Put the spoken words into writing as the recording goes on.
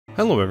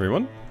Hello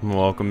everyone,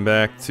 welcome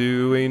back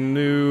to a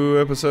new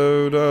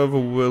episode of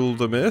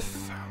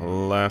Wildermyth.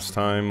 Last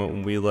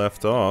time we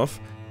left off,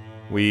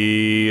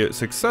 we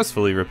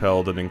successfully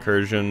repelled an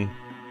incursion.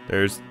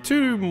 There's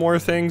two more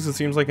things it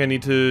seems like I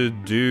need to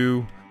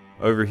do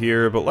over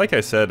here, but like I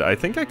said, I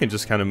think I can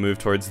just kind of move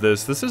towards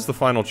this. This is the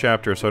final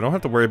chapter, so I don't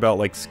have to worry about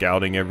like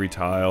scouting every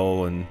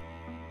tile and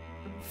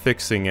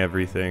fixing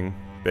everything,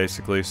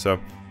 basically,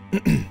 so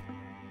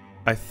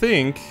I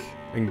think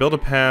I can build a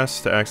pass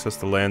to access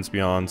the lands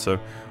beyond, so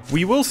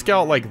we will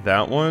scout like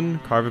that one,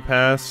 carve a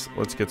pass.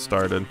 Let's get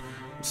started.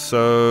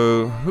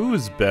 So, who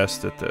is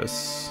best at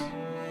this?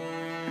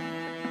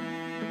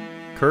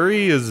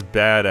 Curry is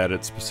bad at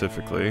it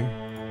specifically.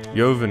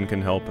 Joven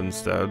can help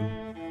instead.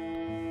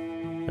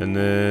 And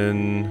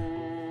then,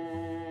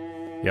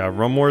 yeah,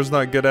 Rumwar's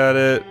not good at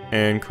it,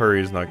 and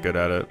Curry's not good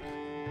at it.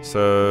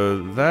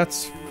 So,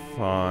 that's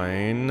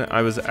fine.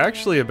 I was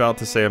actually about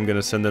to say I'm going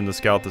to send them to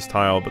scout this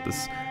tile, but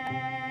this...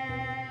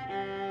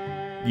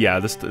 yeah,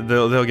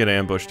 they'll get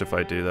ambushed if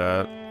I do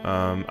that.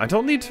 I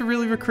don't need to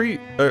really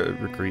recruit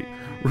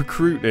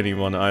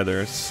anyone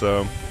either,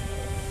 so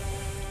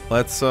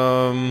let's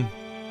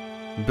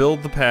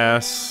build the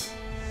pass.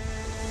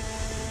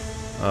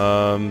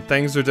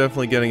 Things are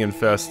definitely getting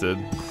infested,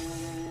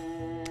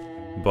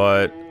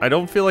 but I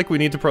don't feel like we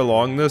need to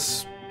prolong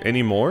this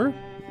anymore,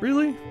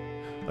 really.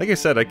 Like I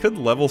said, I could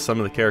level some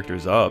of the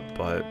characters up,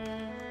 but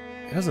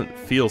it doesn't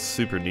feel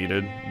super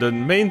needed. The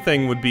main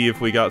thing would be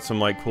if we got some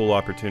like cool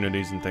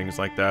opportunities and things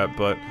like that,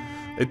 but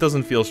it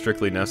doesn't feel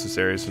strictly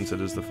necessary since it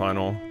is the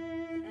final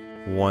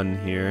one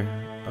here.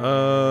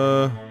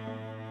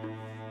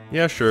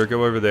 Yeah, sure,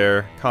 go over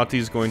there.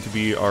 Kati's going to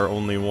be our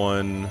only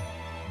one.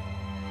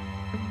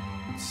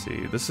 Let's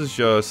see, this is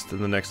just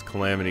the next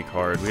Calamity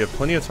card. We have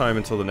plenty of time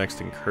until the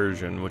next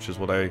Incursion, which is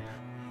what I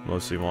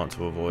mostly want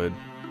to avoid.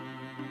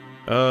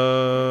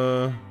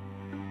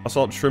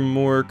 Assault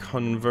Trimmoor,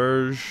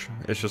 Converge.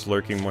 It's just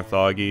lurking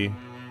Morthagi.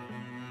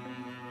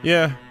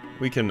 Yeah,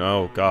 we can.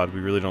 Oh god, we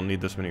really don't need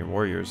this many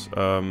warriors.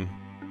 I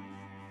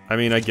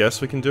mean, I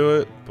guess we can do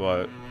it,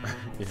 but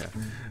yeah,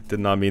 did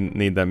not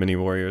need that many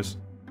warriors.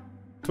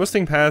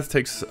 Twisting Path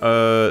takes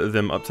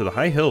them up to the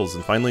high hills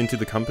and finally into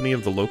the company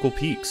of the local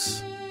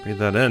peaks. Read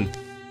that in.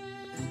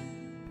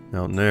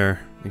 Mountain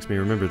air makes me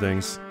remember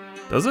things.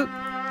 Does it?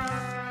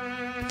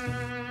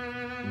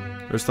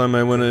 First time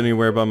I went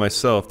anywhere by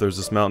myself, there was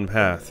this mountain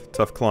path.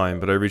 Tough climb,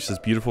 but I reached this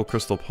beautiful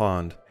crystal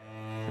pond.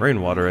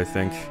 Rainwater, I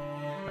think.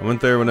 I went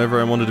there whenever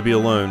I wanted to be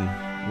alone.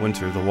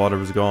 Winter, the water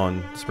was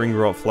gone. Spring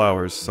brought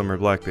flowers, summer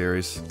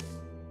blackberries.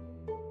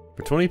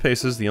 For 20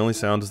 paces, the only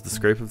sound is the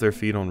scrape of their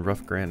feet on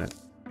rough granite.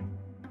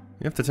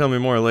 You have to tell me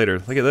more later.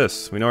 Look at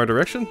this. We know our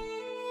direction?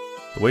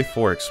 The way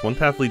forks. One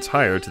path leads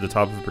higher to the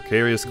top of a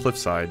precarious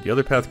cliffside. The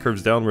other path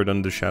curves downward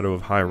under the shadow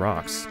of high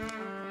rocks.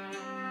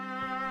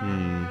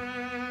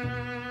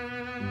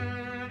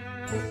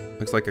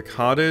 Looks like a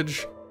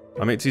cottage.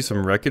 I might see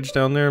some wreckage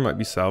down there. Might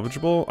be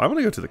salvageable. I want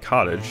to go to the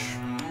cottage.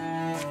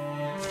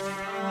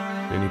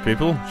 Any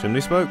people?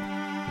 Chimney smoke?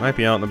 Might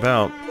be out and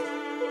about.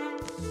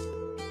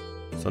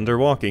 It's under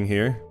walking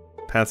here.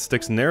 Path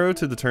sticks narrow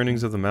to the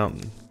turnings of the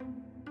mountain.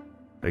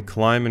 They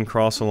climb and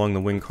cross along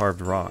the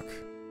wind-carved rock.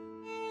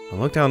 Now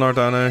look down,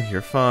 Ardana. You're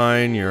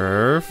fine.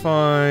 You're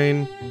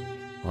fine.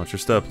 Watch your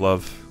step,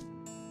 love.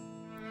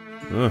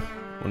 Ugh.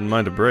 Wouldn't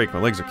mind a break. My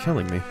legs are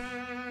killing me.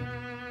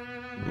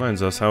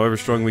 Reminds us, however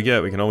strong we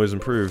get, we can always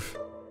improve.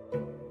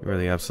 You're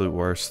the absolute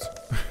worst.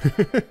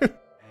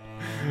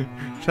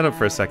 Shut up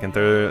for a second,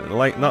 they're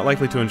not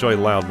likely to enjoy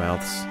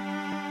loudmouths.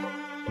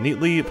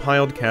 Neatly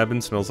piled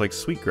cabin smells like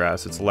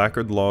sweetgrass. Its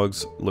lacquered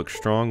logs look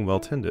strong, well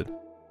tended.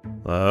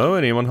 Hello,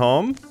 anyone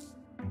home?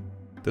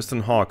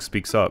 Distant hawk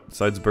speaks up.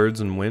 Besides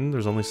birds and wind,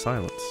 there's only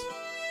silence.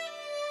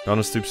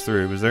 Donna stoops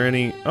through. Is there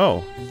any...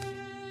 oh.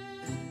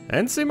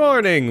 Fancy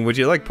morning! Would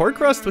you like pork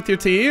crust with your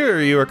tea, or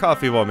are you a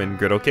coffee woman?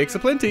 Griddle cakes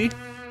aplenty!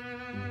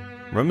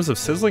 Aromas of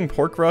sizzling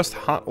pork rust,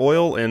 hot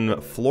oil,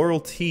 and floral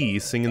tea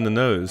sing in the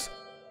nose.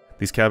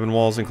 These cabin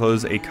walls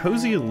enclose a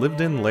cozy,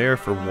 lived-in lair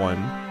for one,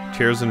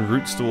 chairs and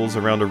root stools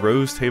around a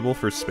rose table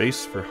for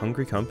space for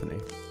hungry company.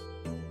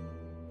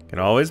 Can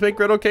always make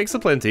griddle cakes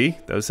aplenty.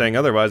 Those saying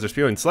otherwise are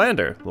spewing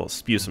slander. We'll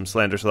spew some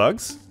slander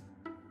slugs.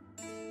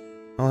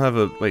 I'll have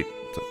a... wait,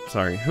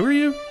 sorry, who are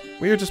you?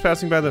 We were just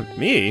passing by the...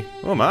 me?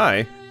 Who am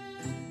I?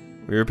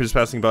 We were just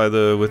passing by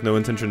the... with no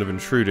intention of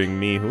intruding.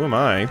 Me, who am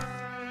I?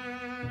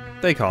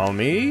 They call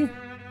me...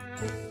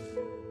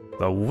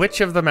 the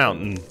Witch of the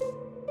Mountain.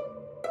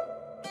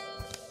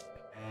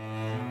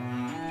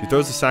 She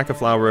throws a sack of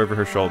flour over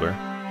her shoulder.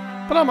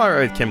 But I'm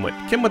alright, Kimwit.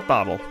 Kimwit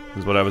Bobble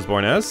is what I was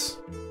born as.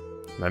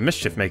 I'm a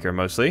mischief maker,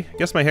 mostly.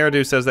 Guess my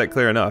hairdo says that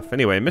clear enough.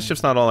 Anyway,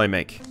 mischief's not all I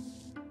make.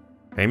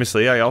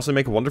 Famously, I also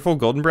make wonderful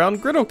golden brown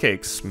griddle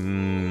cakes.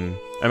 I'm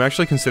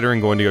actually considering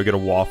going to go get a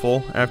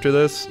waffle after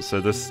this, so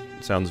this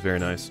sounds very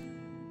nice.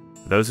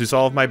 For those who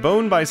solve my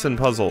bone bison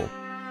puzzle.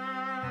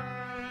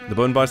 The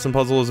bone bison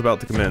puzzle is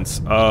about to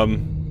commence.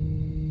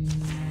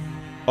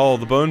 Oh,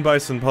 the bone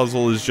bison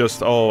puzzle is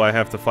just, oh, I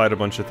have to fight a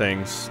bunch of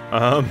things.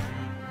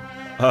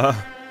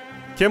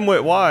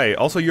 Kimwit, why?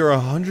 Also, you're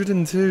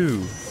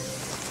 102.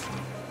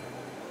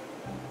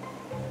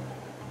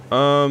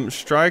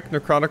 Strike,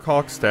 Necrotic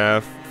Hawk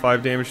Staff,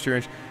 5 damage to your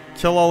range.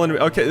 Kill all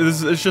enemies. Okay,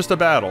 it's just a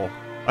battle.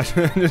 I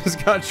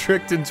just got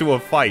tricked into a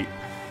fight.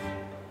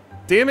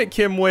 Damn it,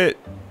 Kimwit.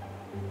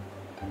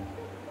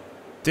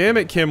 Damn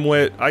it,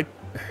 Kimwit.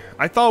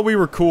 I thought we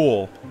were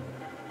cool.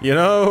 You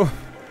know?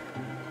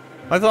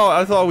 I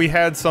thought we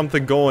had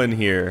something going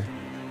here.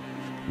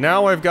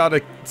 Now I've got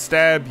to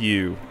stab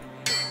you.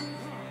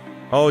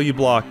 Oh, you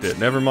blocked it.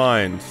 Never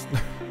mind.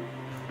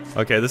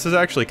 Okay, this is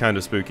actually kind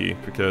of spooky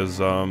because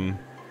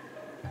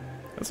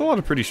that's a lot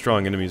of pretty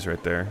strong enemies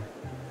right there.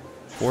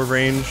 4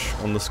 range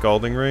on the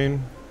Scalding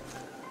Rain.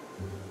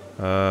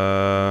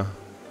 Oh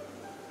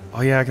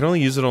yeah, I can only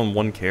use it on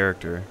one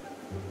character.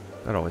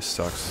 That always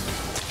sucks.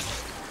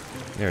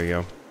 There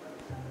you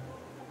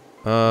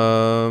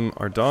go.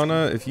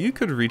 Ardana, if you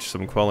could reach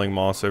some Quelling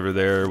Moss over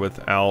there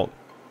without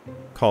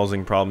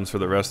causing problems for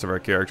the rest of our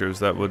characters,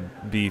 that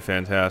would be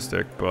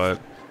fantastic, but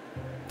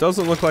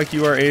doesn't look like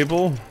you are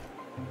able.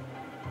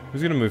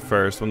 Who's gonna move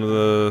first? One of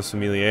the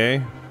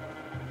Sommelier?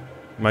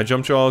 My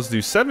jump jaws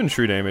do 7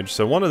 true damage,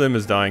 so one of them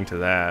is dying to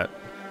that.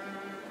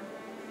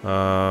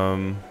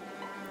 I'm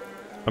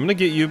gonna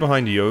get you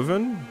behind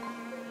Joven,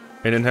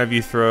 and then have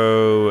you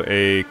throw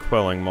a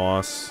Quelling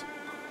Moss.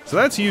 So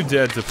that's you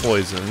dead to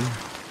poison.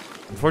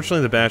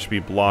 Unfortunately, the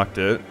Batchbee blocked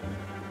it,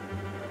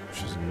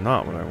 which is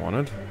not what I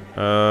wanted.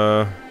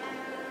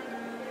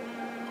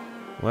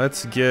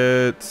 Let's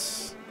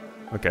get...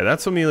 Okay,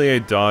 that Sommelier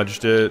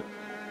dodged it.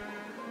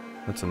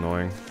 That's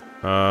annoying.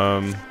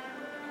 I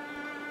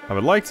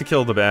would like to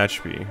kill the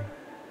Batchbee,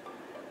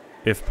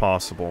 if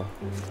possible.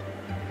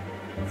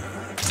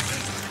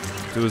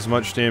 Do as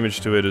much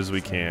damage to it as we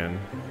can.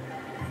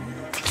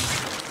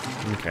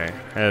 Okay,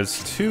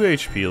 has 2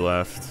 HP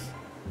left.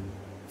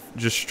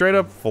 Just straight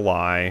up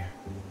fly.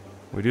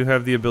 We do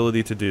have the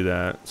ability to do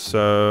that,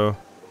 so...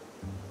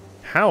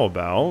 How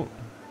about...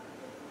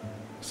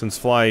 Since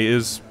fly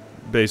is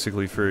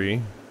basically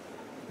free...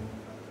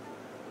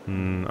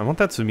 I want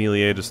that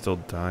Sommelier to still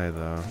die,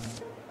 though.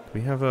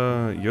 We have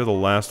a... You're the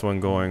last one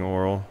going,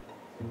 Oral.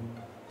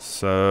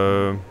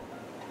 So...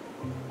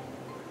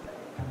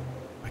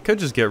 I could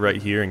just get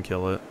right here and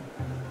kill it.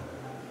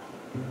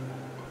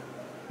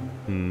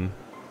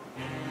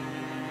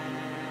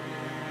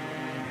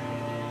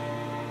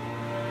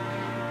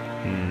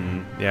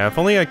 Yeah, if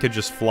only I could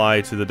just fly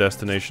to the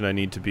destination I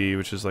need to be,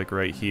 which is like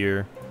right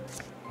here.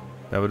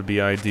 That would be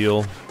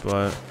ideal,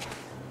 but...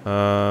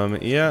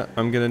 yeah,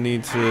 I'm gonna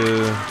need to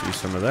do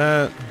some of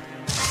that.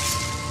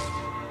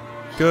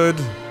 Good.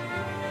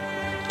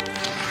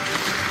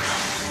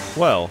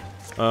 Well,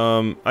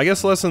 I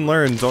guess lesson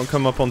learned, don't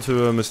come up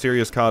onto a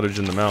mysterious cottage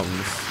in the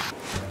mountains.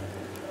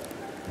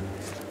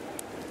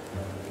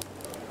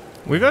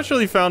 We've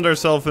actually found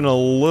ourselves in a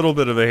little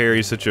bit of a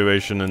hairy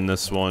situation in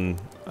this one.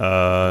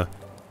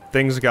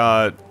 Things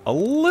got a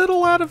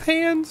little out of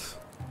hand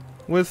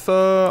with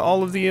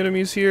all of the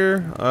enemies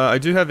here. I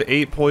do have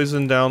 8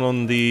 poison down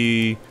on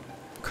the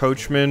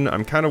coachman.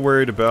 I'm kind of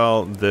worried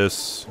about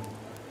this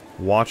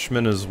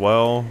watchman as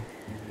well.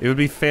 It would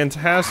be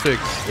fantastic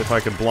if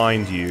I could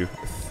blind you.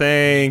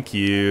 Thank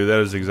you. That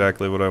is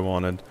exactly what I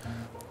wanted.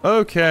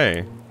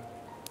 Okay.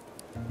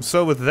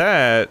 So with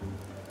that,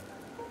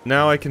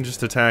 now I can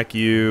just attack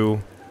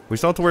you. We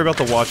still have to worry about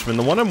the watchman.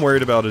 The one I'm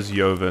worried about is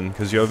Joven,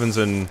 because Joven's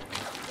in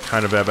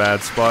kind of a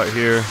bad spot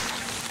here.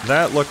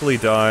 That luckily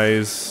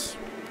dies.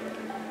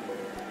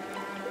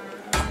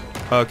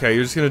 Okay,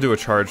 you're just gonna do a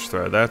charge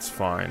throw. That's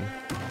fine.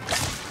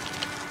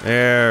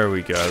 There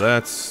we go.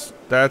 That's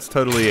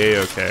totally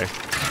a-okay.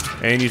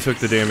 And you took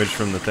the damage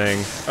from the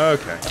thing.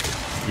 Okay.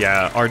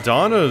 Yeah,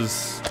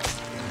 Ardana's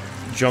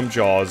jump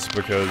jaws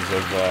because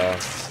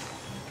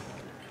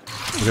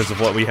of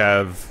what we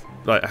have,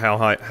 like how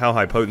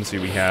high potency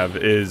we have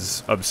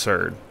is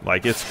absurd.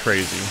 Like, it's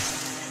crazy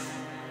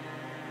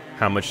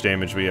how much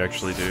damage we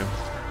actually do.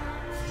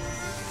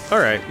 All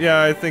right,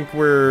 yeah, I think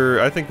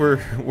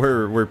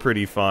we're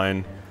pretty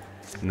fine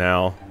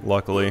now.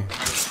 Luckily,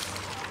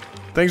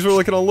 things were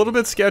looking a little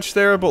bit sketch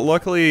there, but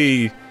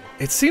luckily,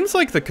 it seems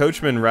like the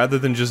coachmen, rather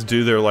than just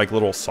do their like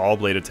little saw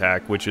blade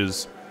attack, which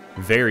is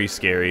very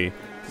scary,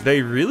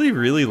 they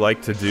really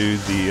like to do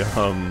the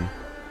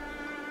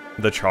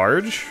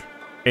charge,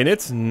 and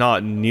it's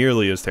not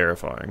nearly as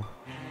terrifying.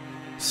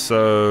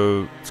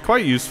 So it's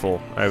quite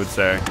useful, I would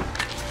say,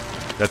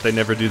 that they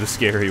never do the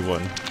scary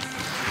one.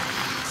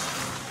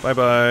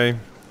 Bye-bye.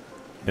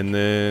 And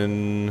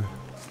then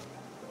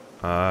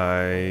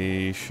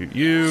I shoot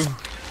you.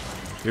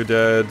 You're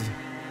dead.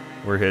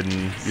 We're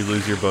hidden. You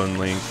lose your bone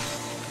link.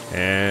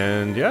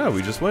 And yeah,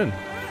 we just win.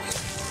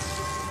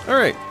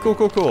 Alright,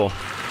 cool.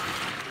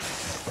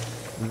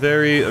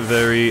 Very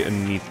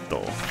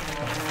neato.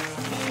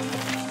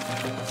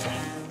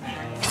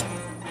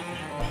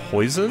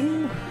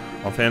 Poison?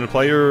 Offhand,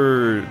 apply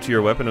to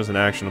your weapon as an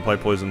action. Apply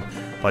poison.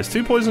 Applies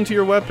 2 poison to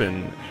your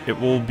weapon. It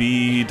will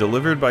be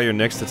delivered by your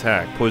next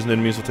attack. Poison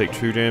enemies will take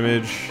true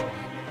damage.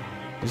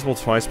 Usable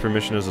twice per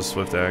mission as a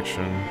swift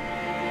action.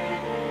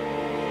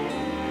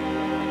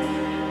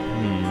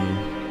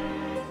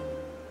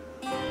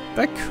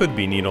 That could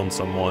be neat on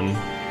someone.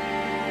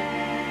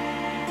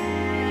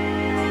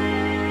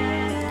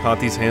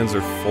 Hati's hands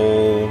are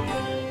full.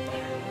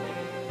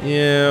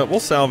 Yeah, we'll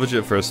salvage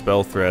it for a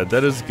spell thread.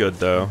 That is good,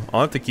 though.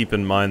 I'll have to keep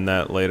in mind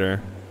that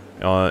later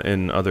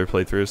in other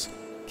playthroughs.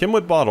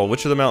 Kimwood Bottle,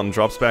 Witch of the Mountain,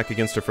 drops back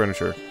against her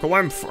furniture.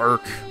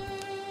 Klemfurk.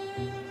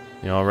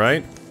 You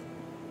alright?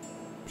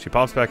 She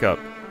pops back up.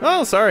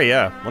 Oh, sorry,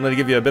 yeah. Wanted to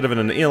give you a bit of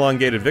an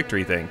elongated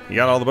victory thing. You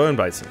got all the bone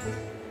bites.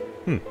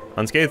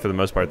 Unscathed for the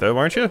most part, though,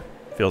 aren't you?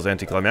 Feels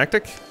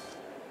anticlimactic.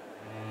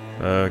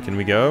 Can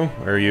we go?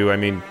 Or I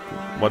mean,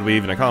 what did we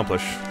even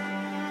accomplish?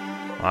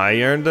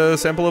 I earned a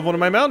sample of one of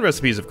my mountain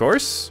recipes, of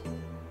course.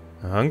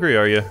 Hungry,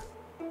 are you?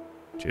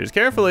 Choose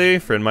carefully,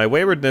 for in my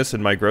waywardness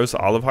and my gross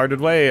olive-hearted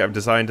way, I've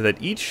designed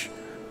that each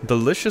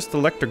delicious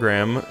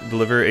delectogram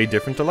deliver a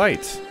different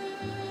delight.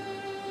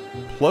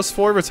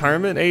 +4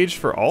 retirement age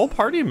for all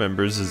party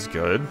members is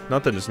good.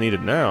 Not that it's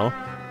needed now.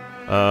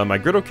 My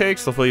griddle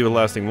cakes, they'll fill you with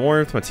lasting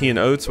warmth. My tea and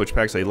oats, which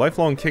packs a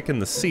lifelong kick in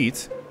the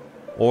seat.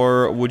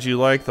 Or would you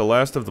like the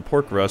last of the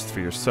pork rust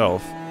for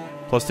yourself?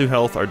 +2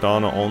 health,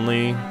 Ardana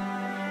only.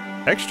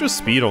 Extra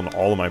speed on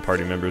all of my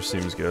party members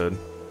seems good.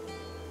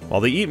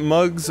 While they eat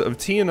mugs of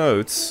tea and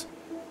oats,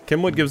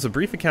 Kimwood gives a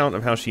brief account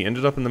of how she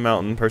ended up in the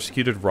mountain,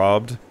 persecuted,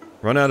 robbed,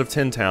 run out of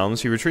 10 towns.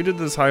 She retreated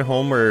to this high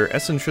home where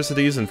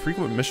eccentricities and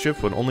frequent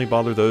mischief would only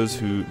bother those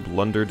who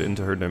blundered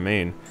into her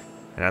domain.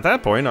 And at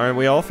that point, aren't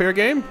we all fair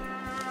game?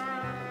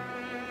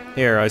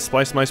 Here, I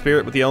splice my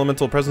spirit with the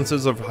elemental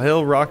presences of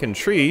hill, rock, and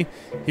tree.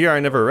 Here I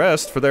never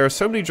rest, for there are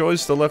so many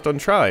joys still left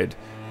untried.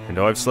 And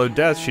though I've slowed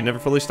death, she never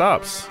fully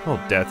stops.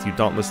 Oh, death, you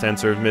dauntless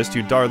dancer of mist,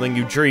 you darling,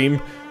 you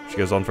dream. She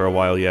goes on for a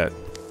while yet.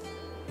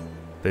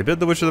 They bid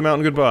the Witch of the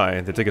Mountain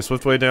goodbye. They take a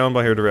swift way down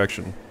by her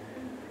direction.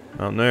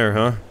 Mountain air,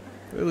 huh?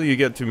 Really, you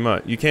get too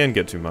much. You can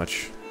get too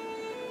much.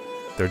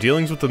 Their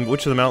dealings with the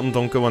Witch of the Mountain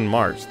don't go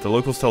unmarked. The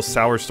locals tell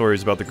sour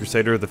stories about the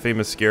Crusader of the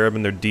famous Scarab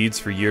and their deeds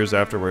for years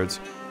afterwards.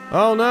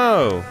 Oh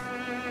no!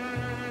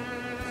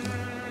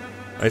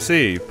 I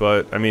see,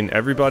 but, I mean,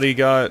 everybody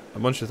got a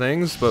bunch of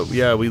things, but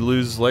yeah, we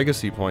lose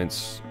legacy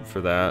points for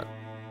that.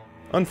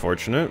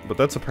 Unfortunate, but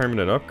that's a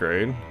permanent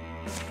upgrade.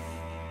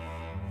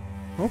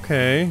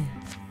 Okay.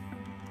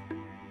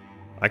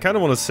 I kind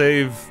of want to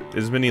save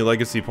as many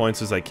legacy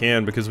points as I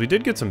can, because we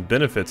did get some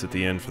benefits at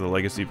the end for the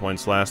legacy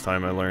points last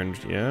time I learned,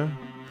 yeah?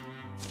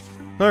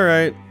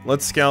 Alright,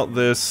 let's scout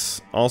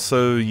this.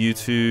 Also, you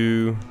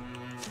two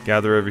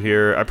gather over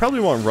here. I probably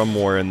want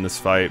Rumwar in this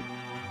fight.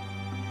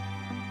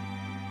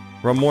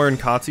 Rumwar and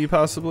Kati,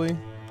 possibly?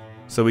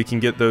 So we can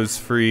get those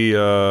free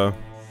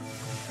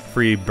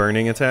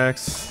burning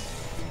attacks.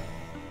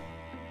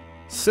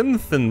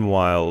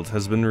 Simthenwild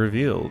has been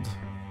revealed.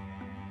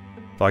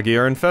 Morthagi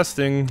are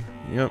infesting.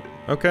 Yep.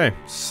 Okay,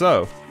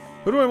 so,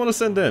 who do I want to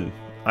send in?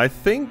 I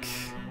think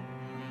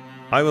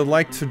I would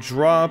like to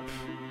drop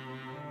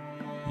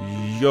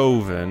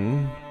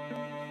Joven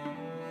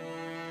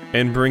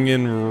and bring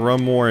in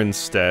Rumwar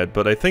instead,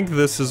 but I think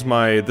this is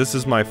my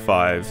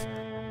 5.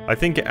 I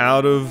think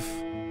out of,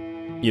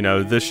 you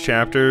know, this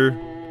chapter,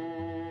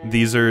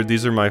 these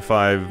are my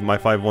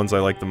five ones I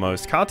like the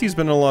most. Kati's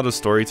been in a lot of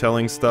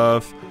storytelling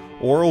stuff.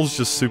 Oral's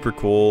just super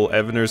cool.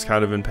 Evaner's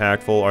kind of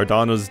impactful.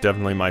 Ardana's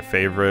definitely my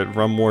favorite.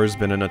 Rumwar's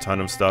been in a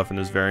ton of stuff and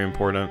is very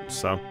important,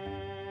 so.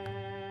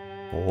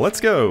 Let's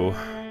go.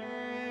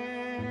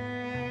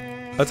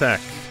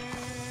 Attack.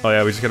 Oh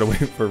yeah, we just gotta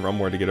wait for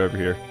Rumwar to get over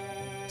here.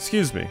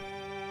 Excuse me.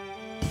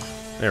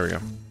 There we go.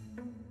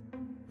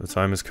 The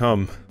time has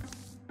come.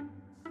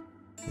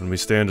 When we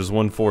stand as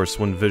one force,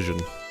 one vision,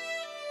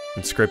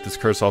 and scrape this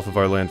curse off of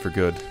our land for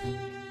good.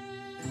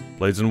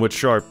 Blades and wit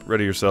sharp,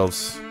 ready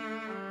yourselves.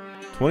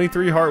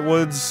 23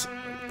 heartwoods,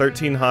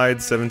 13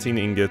 hides, 17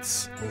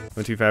 ingots,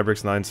 22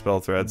 fabrics, 9 spell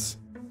threads.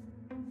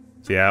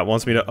 So yeah, it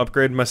wants me to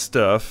upgrade my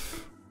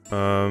stuff.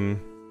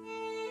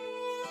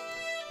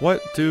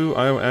 What do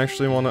I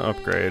actually want to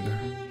upgrade?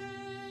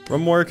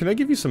 Rumwar, can I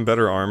give you some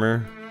better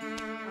armor?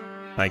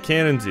 I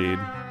can indeed.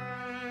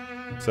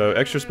 So,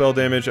 extra spell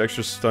damage,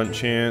 extra stunt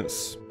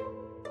chance.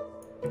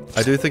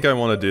 I do think I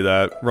want to do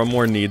that.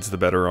 Rumwar needs the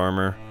better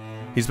armor.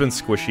 He's been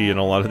squishy in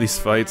a lot of these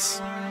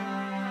fights.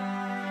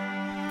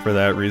 For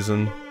that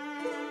reason.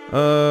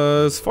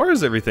 As far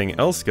as everything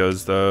else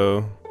goes,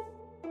 though,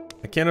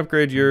 I can't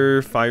upgrade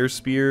your Fire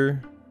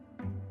Spear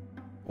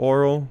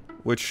Oral,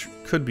 which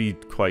could be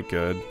quite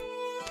good.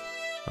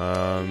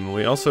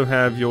 We also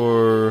have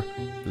your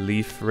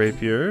Leaf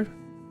Rapier,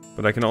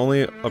 but I can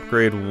only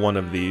upgrade one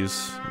of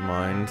these,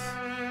 mind.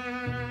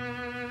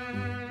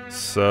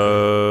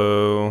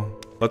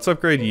 So, let's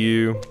upgrade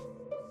you.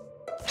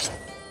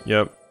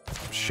 Yep,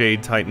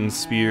 Shade Titan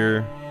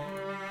Spear.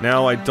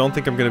 Now, I don't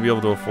think I'm going to be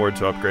able to afford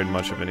to upgrade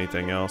much of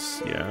anything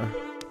else, yeah.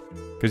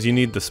 Because you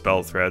need the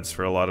spell threads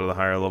for a lot of the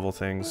higher level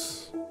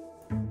things.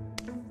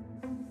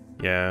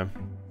 Yeah,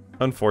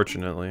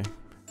 unfortunately.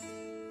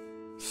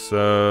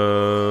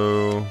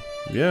 So,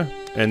 yeah,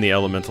 and the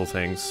elemental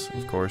things,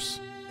 of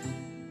course.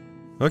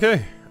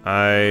 Okay,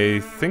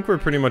 I think we're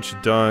pretty much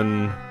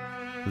done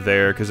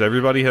there, because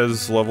everybody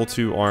has level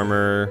 2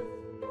 armor.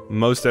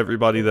 most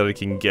everybody that I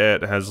can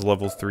get has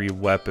level 3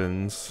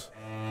 weapons.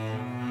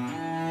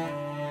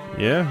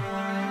 Yeah.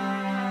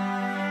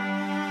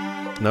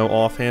 No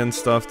offhand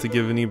stuff to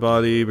give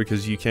anybody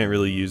because you can't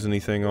really use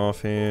anything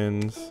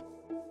offhand.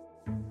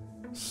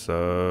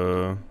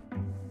 So...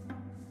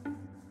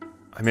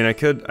 I mean, I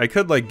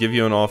could like give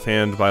you an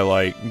offhand by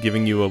like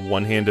giving you a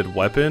one-handed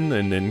weapon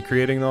and then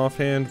creating the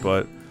offhand,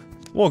 but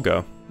we'll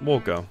go.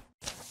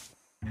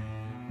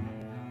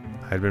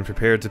 I had been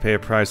prepared to pay a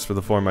price for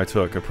the form I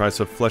took, a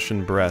price of flesh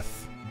and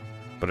breath.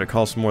 But it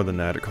cost more than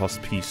that, it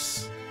cost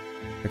peace.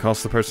 It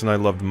cost the person I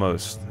loved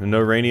most, and though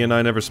Rainy and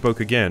I never spoke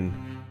again,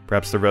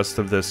 perhaps the rest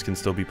of this can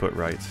still be put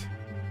right.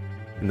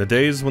 In the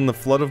days when the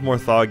flood of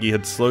Morthagi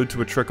had slowed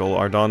to a trickle,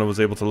 Ardana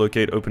was able to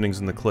locate openings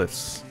in the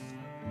cliffs.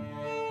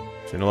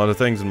 Seen a lot of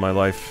things in my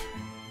life.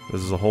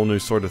 This is a whole new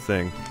sort of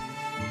thing.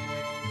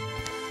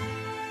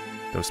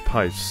 Those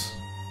pipes.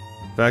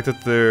 The fact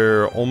that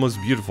they're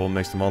almost beautiful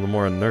makes them all the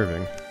more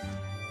unnerving.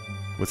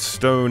 With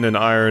stone and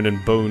iron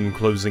and bone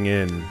closing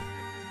in,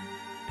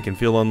 it can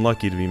feel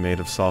unlucky to be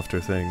made of softer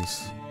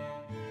things.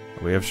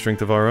 But we have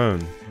strength of our own,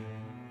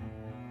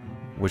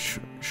 which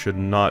should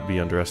not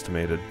be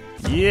underestimated.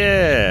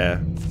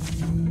 Yeah!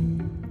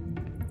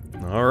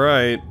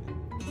 Alright.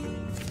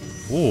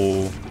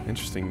 Ooh,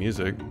 interesting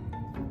music.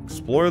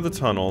 Explore the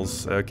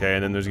tunnels. Okay,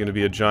 and then there's gonna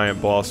be a giant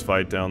boss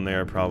fight down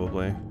there,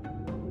 probably.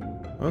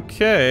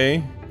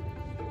 Okay.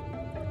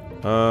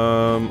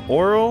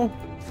 Oral?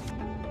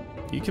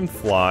 You can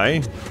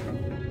fly.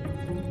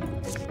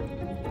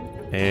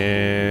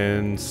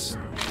 And...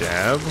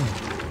 stab.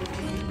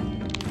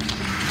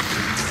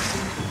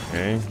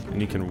 Okay,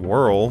 and you can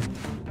whirl.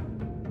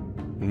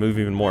 And move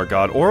even more.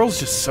 God, Oral's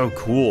just so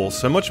cool.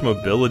 So much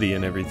mobility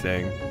and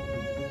everything.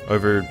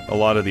 Over a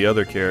lot of the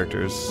other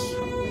characters.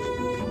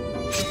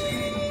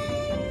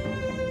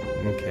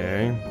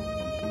 Okay.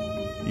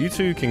 You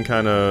two can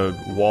kind of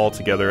wall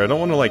together. I don't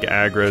want to, like,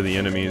 aggro the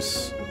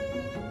enemies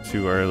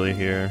too early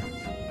here.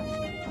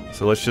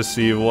 So let's just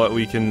see what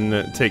we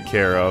can take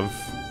care of.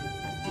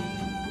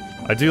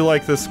 I do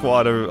like this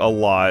squad a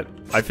lot.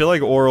 I feel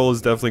like Oral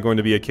is definitely going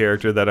to be a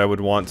character that I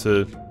would want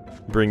to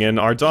bring in.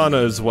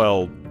 Ardana as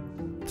well,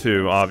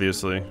 too,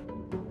 obviously.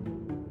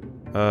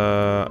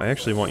 I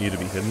actually want you to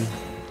be hidden.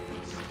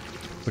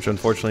 Which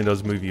unfortunately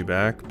does move you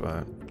back,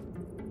 but...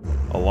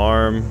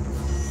 Alarm.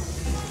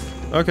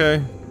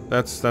 Okay,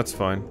 that's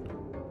fine.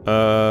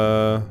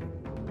 The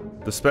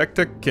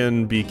Spectic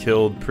can be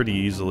killed pretty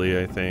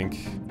easily, I think.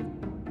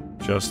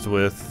 Just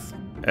with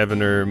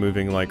Evener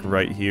moving, like,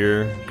 right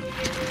here.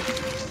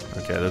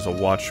 Okay, there's a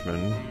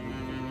Watchman.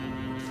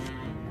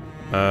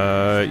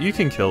 You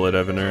can kill it,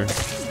 Evener.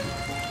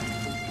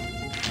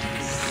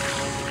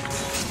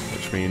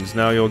 Which means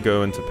now you'll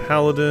go into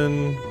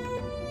Paladin.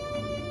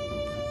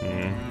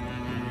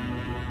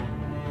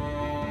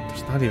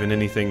 There's not even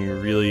anything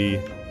really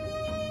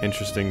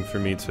interesting for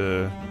me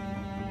to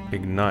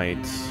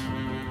ignite.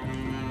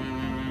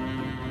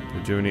 Or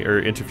do any,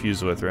 or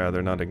interfuse with,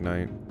 rather, not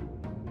ignite.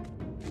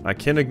 I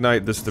can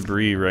ignite this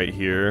debris right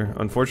here.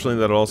 Unfortunately,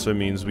 that also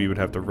means we would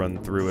have to run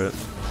through it.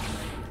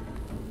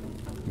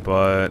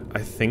 But I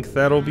think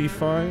that'll be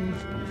fine.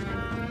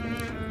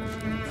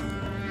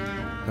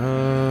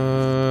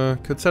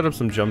 Could set up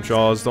some jump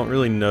jaws. Don't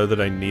really know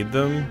that I need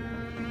them.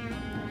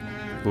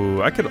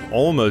 Ooh, I could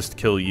almost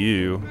kill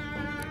you.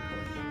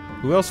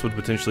 Who else would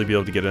potentially be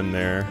able to get in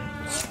there?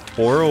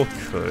 Oral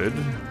could.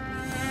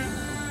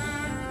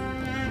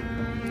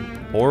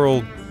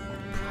 Oral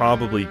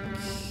probably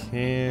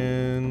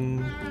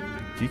can...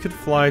 If you could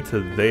fly to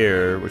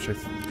there, which I...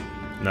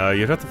 No,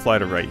 you'd have to fly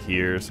to right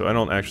here, so I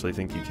don't actually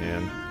think you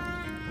can.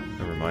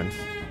 Never mind.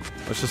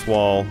 Let's just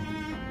wall.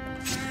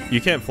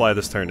 You can't fly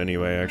this turn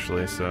anyway,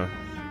 actually, so...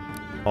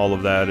 All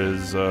of that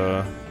is,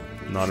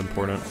 not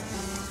important.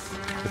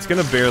 It's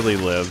gonna barely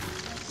live.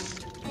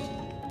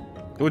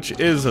 Which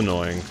is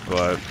annoying,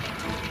 but...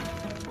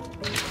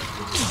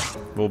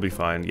 We'll be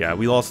fine. Yeah,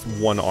 we lost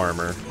 1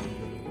 armor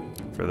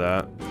for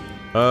that.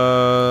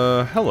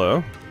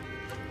 Hello.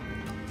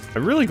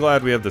 I'm really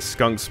glad we have the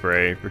skunk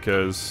spray,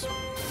 because...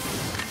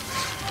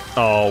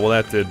 Oh, well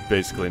that did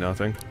basically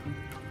nothing.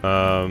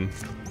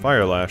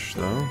 Fire Lash,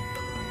 though.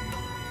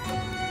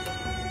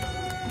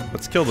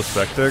 Let's kill the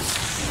Spectic.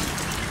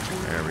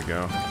 There we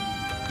go.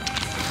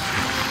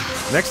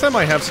 Next time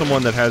I have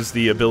someone that has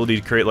the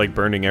ability to create, like,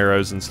 burning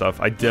arrows and stuff,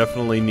 I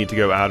definitely need to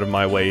go out of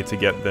my way to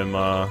get them,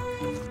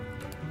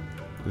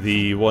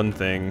 the one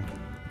thing.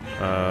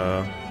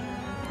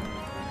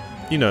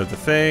 You know, the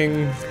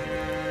thing.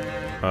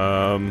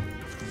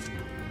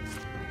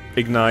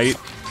 Ignite.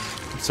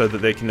 So that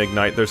they can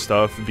ignite their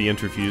stuff, be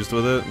interfused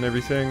with it and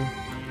everything.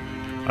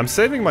 I'm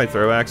saving my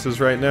throw axes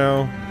right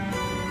now.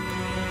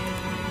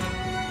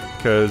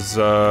 Because,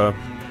 I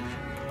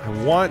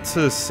want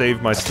to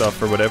save my stuff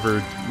for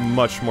whatever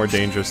much more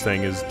dangerous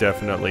thing is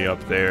definitely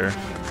up there.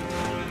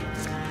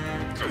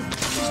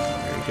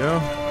 There you go.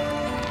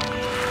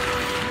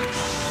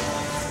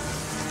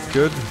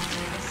 Good.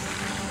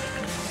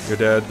 Your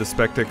dad, the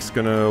Spectic's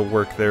gonna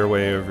work their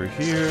way over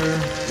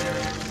here.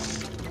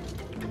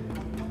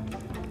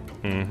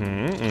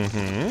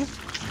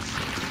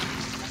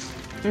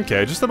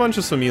 Okay, just a bunch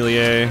of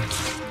sommelier.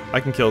 I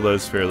can kill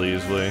those fairly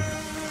easily.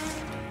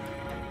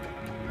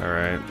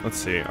 Alright, let's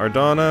see.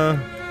 Ardana,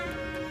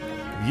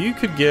 you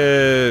could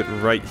get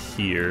right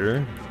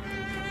here.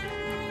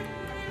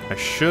 I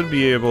should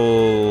be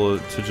able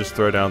to just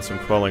throw down some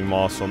Quelling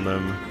Moss on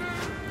them.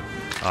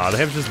 They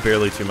have just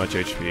barely too much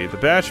HP. The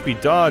Bashby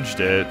dodged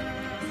it.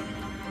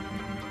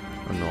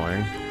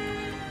 Annoying.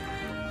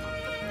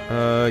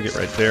 Get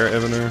right there,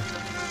 Evander.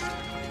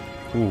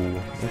 Ooh,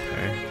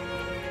 okay.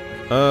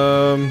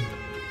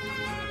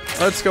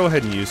 Let's go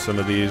ahead and use some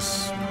of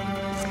these.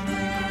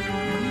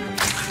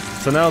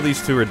 So now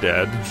these two are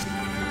dead.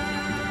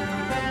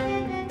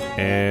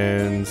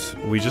 And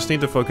we just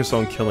need to focus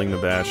on killing the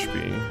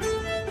Bashby.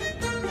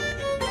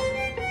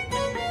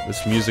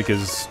 This music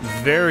is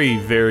very,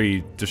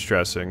 very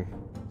distressing.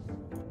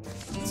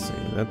 Let's see,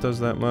 that does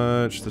that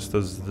much, this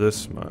does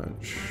this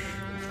much.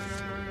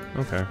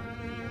 Okay.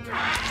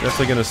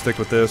 Definitely gonna stick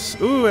with this.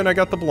 Ooh, and I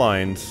got the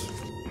blind.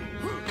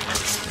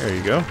 There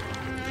you go.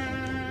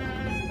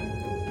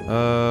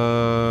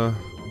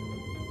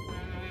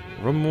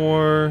 One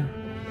more.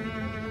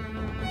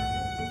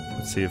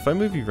 Let's see, if I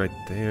move you right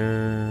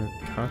there,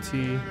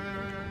 Kati,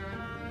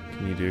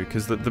 can you do?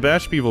 Because the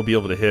Bashby will be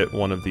able to hit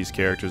one of these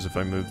characters if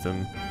I move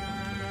them.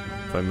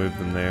 If I move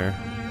them there.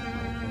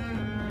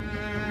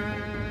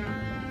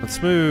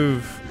 Let's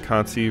move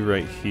Kati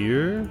right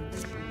here.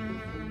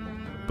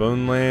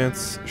 Bone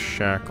Lance,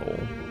 Shackle.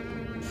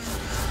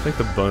 I think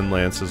the Bone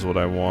Lance is what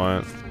I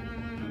want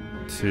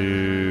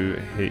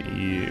to hit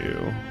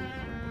you.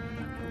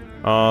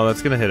 Oh,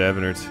 that's gonna hit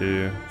Evander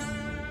too.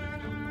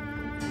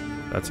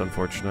 That's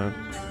unfortunate.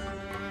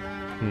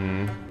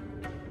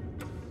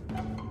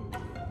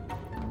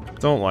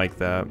 Don't like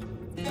that.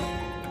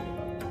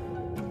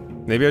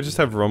 Maybe I just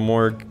have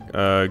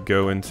Rumorg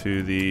go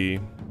into the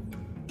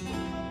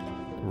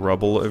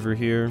rubble over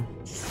here.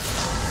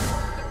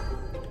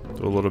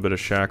 Do a little bit of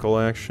shackle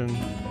action.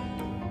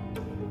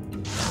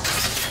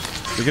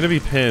 You're gonna be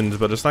pinned,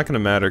 but it's not gonna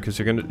matter because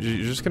you're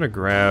just gonna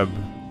grab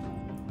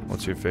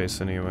what's your face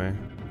anyway.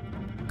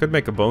 Could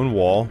make a bone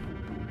wall.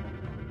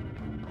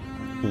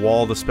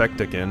 Wall the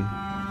Spectic in.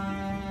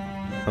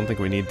 I don't think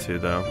we need to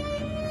though.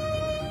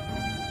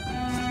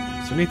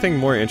 Is there anything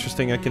more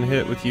interesting I can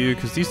hit with you?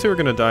 Because these two are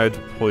gonna die to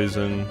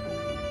poison.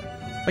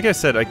 Like I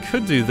said, I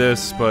could do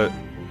this, but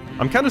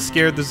I'm kind of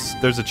scared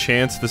there's a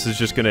chance this is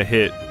just gonna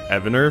hit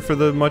Evander for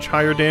the much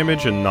higher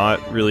damage and not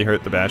really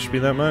hurt the Bashby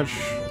that much.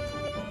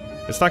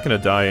 It's not gonna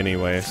die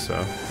anyway, so.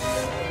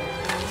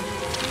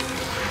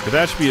 The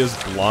Bashby is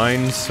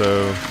blind,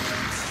 so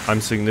I'm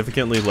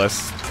significantly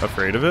less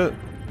afraid of it.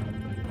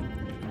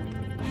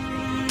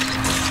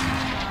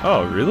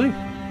 Oh, really?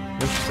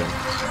 Interesting.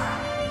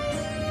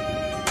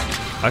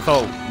 I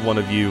thought one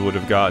of you would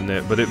have gotten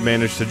it, but it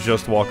managed to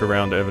just walk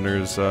around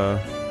Evander's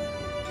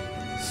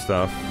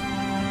stuff.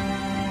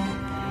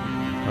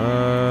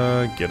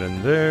 Get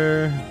in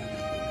there.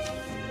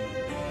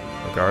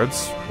 Oh,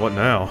 guards, what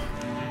now?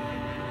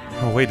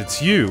 Oh wait,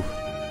 it's you!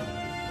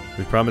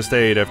 We promised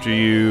aid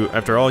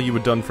after all you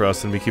had done for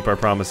us, and we keep our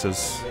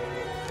promises.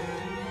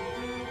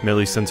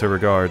 Millie sends her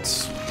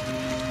regards.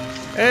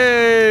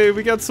 Hey,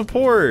 we got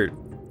support!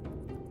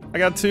 I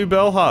got 2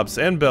 bellhops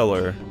and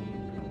Beller.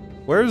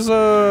 Where's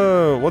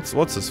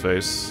what's his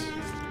face?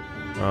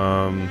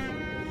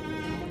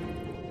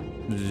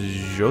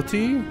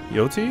 Yoti?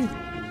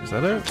 Is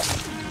that it?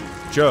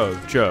 Joe,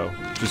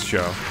 just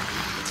Joe.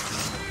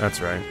 That's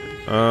right.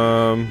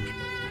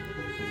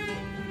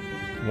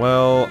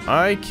 Well,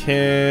 I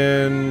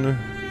can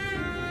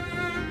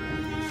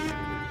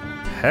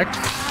peck,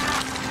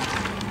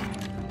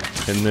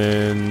 and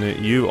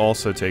then you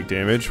also take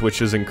damage,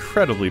 which is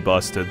incredibly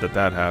busted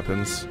that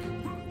happens,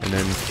 and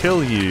then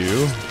kill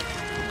you.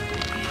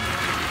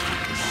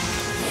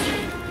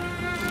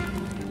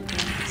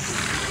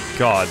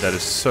 God, that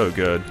is so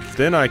good.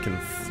 Then I can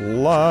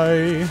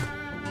fly.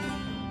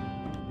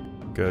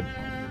 Good.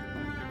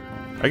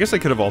 I guess I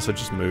could have also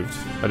just moved.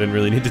 I didn't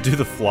really need to do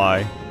the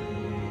fly,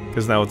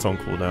 because now it's on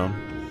cooldown,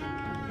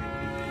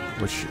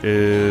 which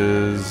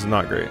is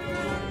not great.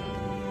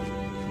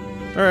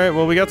 Alright,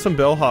 well we got some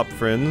bellhop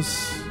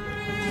friends.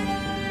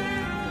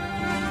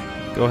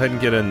 Go ahead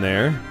and get in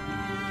there.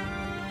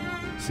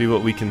 See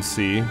what we can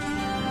see.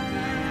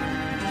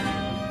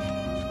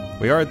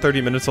 We are at 30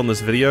 minutes on this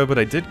video, but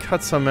I did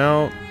cut some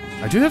out.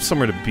 I do have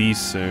somewhere to be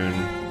soon,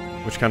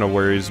 which kind of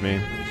worries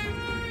me.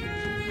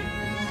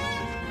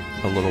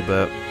 A little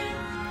bit.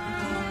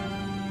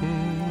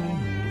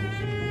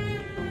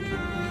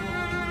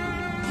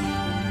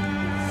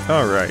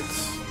 Alright.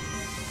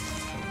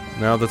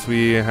 Now that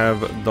we have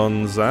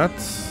done that,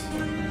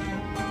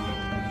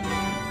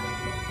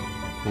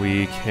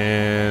 we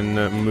can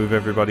move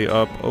everybody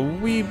up a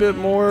wee bit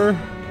more.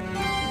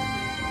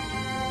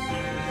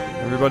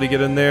 Everybody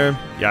get in there.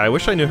 Yeah, I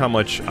wish I knew how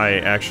much I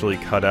actually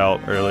cut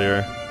out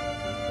earlier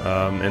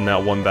in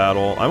that one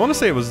battle. I want to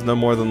say it was no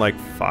more than like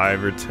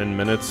 5 or 10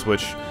 minutes,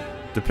 which,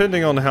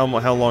 depending on how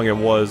long it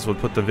was, would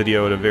put the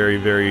video at a very,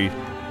 very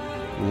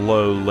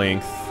low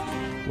length.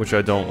 which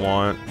I don't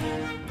want.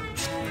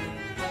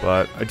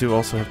 But I do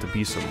also have to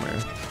be somewhere.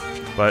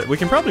 But we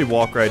can probably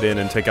walk right in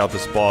and take out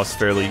this boss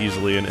fairly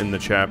easily in the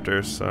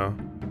chapter, so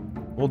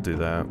we'll do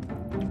that.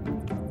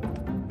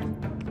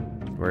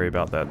 Worry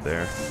about that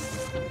there.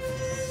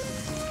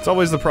 It's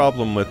always the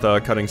problem with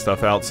cutting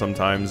stuff out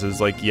sometimes, is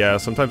like, yeah,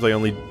 sometimes I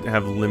only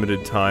have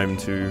limited time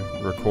to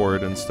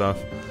record and stuff.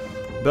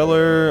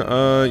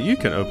 Beller, you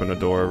can open a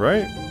door,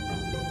 right?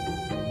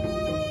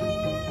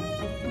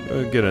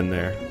 Get in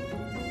there.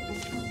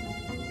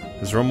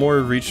 As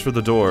Romor reached for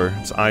the door,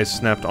 its eyes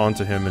snapped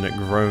onto him and it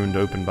groaned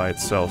open by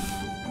itself.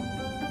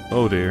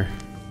 Oh dear.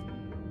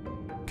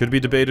 Could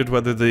be debated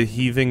whether the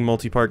heaving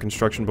multi-part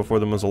construction before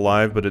them was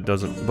alive, but it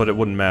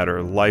wouldn't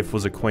matter. Life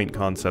was a quaint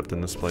concept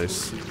in this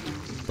place.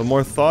 The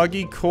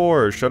Morthagi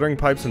core, shuddering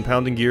pipes and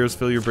pounding gears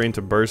fill your brain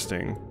to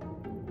bursting.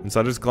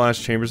 Inside its glass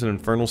chambers, an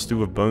infernal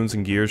stew of bones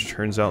and gears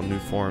churns out new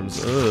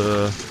forms.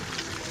 Ugh.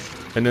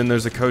 And then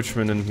there's a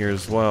coachman in here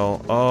as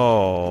well.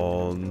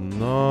 Oh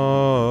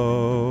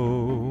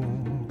no.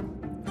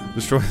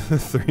 Destroy the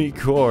 3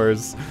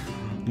 cores.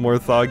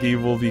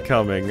 Morthagi will be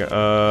coming.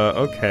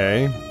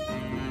 Okay.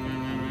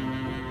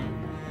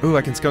 Ooh,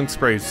 I can skunk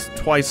spray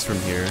twice from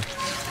here.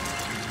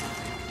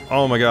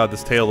 Oh my god,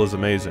 this tail is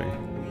amazing.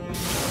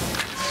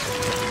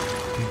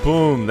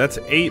 Boom, that's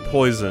 8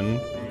 poison.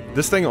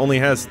 This thing only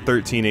has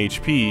 13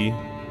 HP.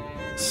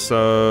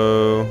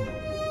 So...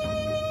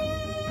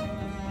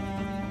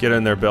 get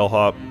in there,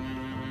 bellhop.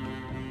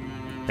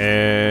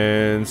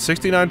 And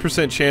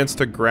 69% chance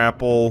to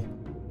grapple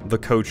the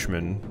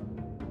coachman.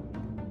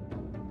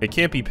 It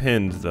can't be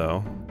pinned,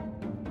 though.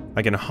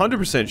 I can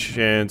 100%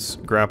 chance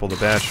grapple the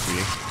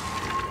Bashby.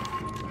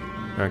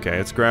 Okay,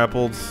 it's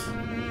grappled.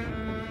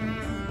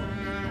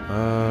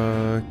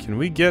 Can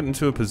we get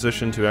into a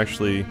position to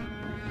actually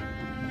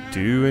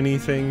do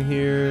anything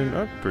here?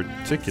 Not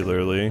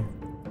particularly.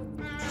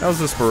 How's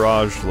this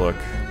barrage look?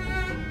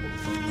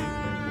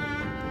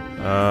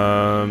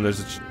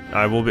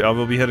 I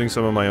will be hitting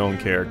some of my own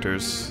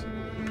characters,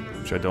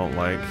 which I don't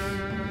like.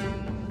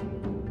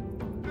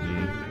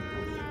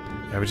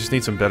 Yeah, we just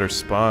need some better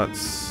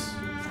spots.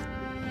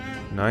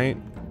 Ignite.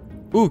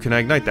 Ooh, can I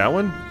ignite that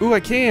one? Ooh, I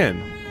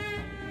can!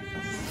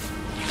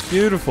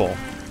 Beautiful.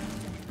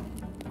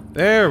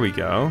 There we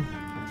go.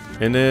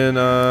 And then,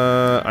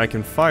 I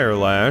can Fire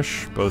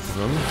Lash both of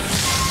them.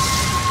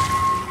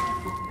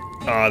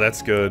 Ah,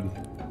 that's good.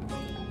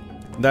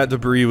 That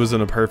debris was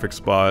in a perfect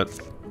spot.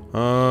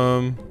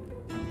 I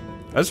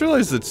just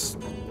realized it's...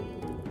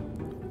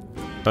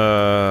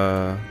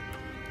 oh,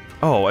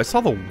 I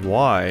saw the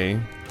Y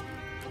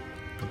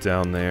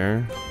down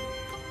there.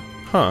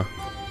 Huh.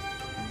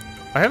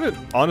 I haven't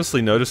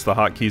honestly noticed the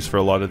hotkeys for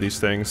a lot of these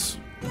things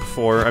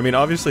before. I mean,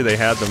 obviously they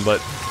had them, but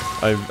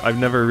I've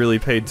never really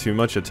paid too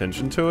much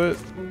attention to it.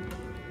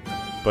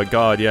 But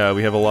god, yeah,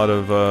 we have a lot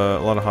of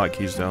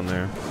hotkeys down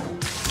there.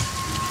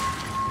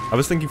 I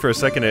was thinking for a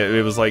second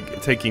it was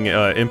like taking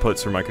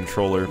inputs from my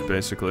controller,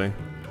 basically.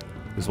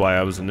 Is why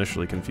I was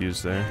initially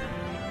confused there.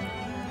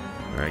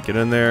 Alright, get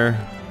in there.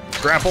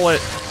 Grapple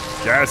it!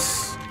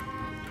 Yes!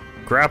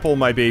 Grapple,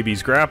 my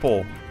babies,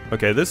 grapple!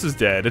 Okay, this is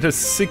dead. It has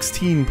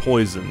 16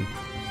 poison.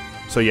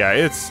 So yeah,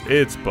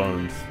 it's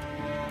boned.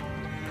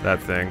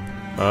 That thing.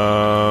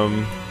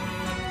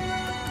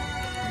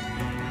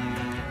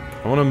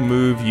 I want to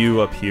move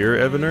you up here,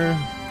 Evander.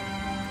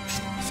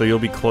 So you'll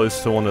be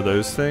close to one of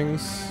those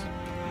things.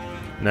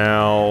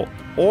 Now,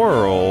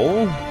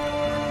 Oral...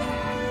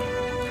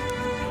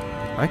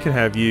 I can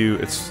have you...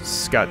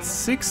 It's got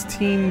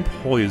 16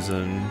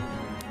 poison.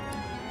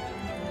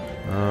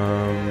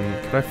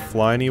 Could I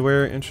fly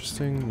anywhere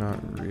interesting?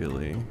 Not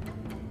really.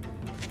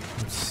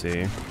 Let's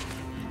see.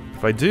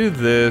 If I do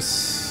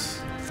this...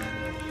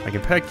 I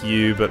can peck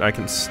you, but I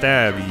can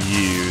stab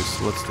you,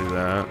 so let's do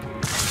that.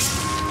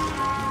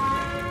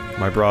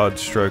 My broad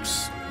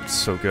strokes,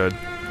 so good.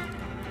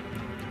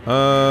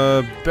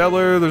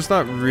 Beller, there's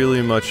not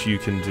really much you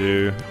can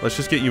do. Let's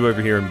just get you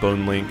over here in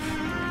Bone Link.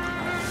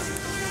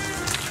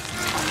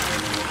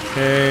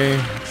 Okay,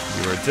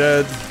 you are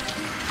dead.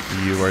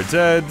 You are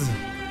dead.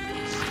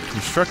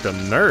 Construct a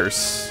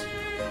nurse.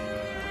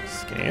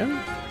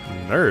 Scan?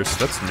 Nurse,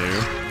 that's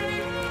new.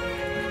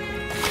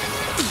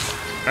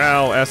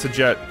 Ow, acid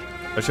jet.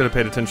 I should have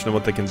paid attention to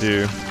what they can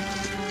do.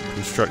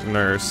 Construct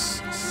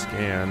nurse.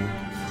 Scan.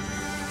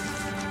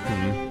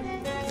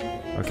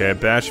 Okay, a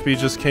Bashby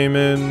just came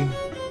in.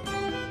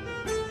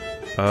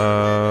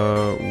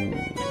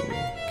 Okay.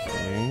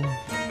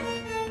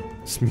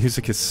 This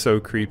music is so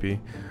creepy.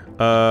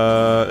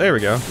 There we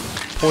go.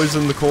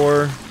 Poison the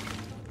core.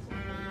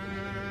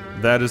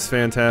 That is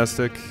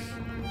fantastic.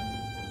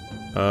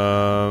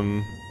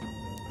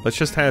 Let's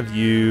just have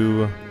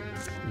you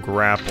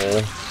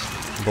grapple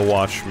the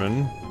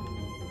Watchman.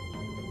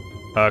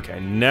 Okay,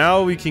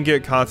 now we can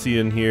get Kati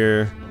in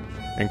here,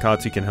 and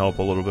Kati can help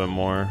a little bit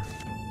more.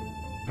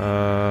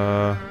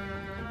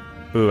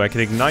 Ooh, I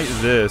can ignite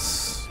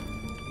this,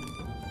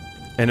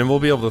 and then we'll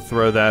be able to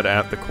throw that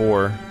at the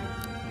core.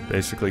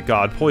 Basically,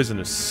 god, poison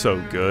is so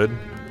good.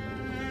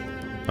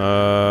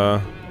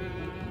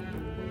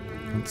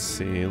 Let's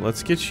see.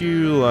 Let's get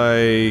you,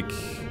 like,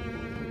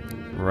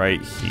 right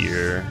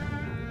here.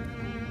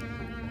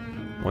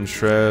 One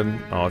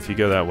shred. Oh, if you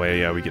go that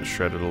way, yeah, we get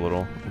shredded a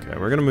little. Okay,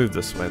 we're gonna move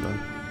this way, then.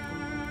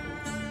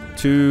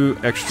 2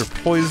 extra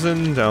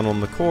poison down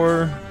on the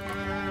core.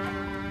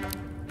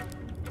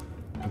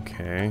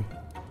 Okay.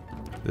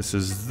 This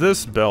is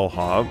this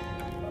bellhop.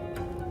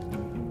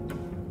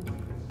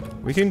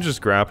 We can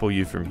just grapple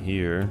you from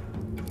here.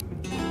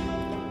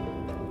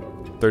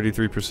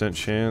 33%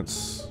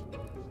 chance.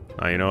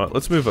 Oh, you know what?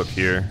 Let's move up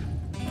here.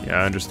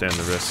 Yeah, I understand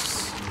the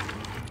risks.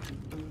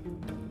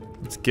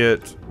 Let's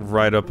get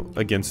right up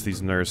against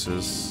these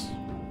nurses.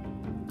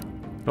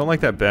 I don't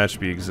like that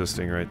Batchby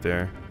existing right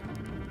there.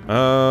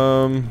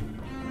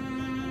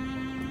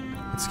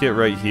 Let's get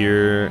right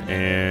here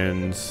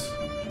and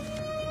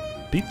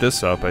beat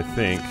this up, I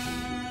think.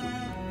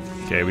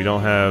 Okay, we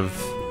don't have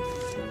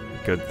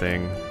a good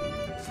thing.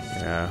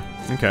 Yeah,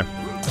 okay.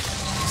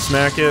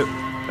 Smack it.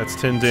 That's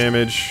 10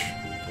 damage.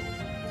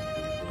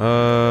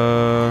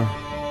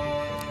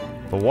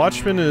 The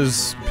Watchman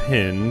is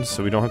pinned,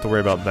 so we don't have to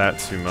worry about that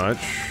too much.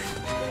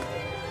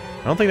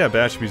 I don't think that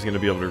Batchby's gonna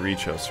be able to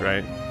reach us,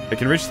 right? It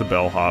can reach the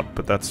bellhop,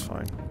 but that's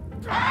fine.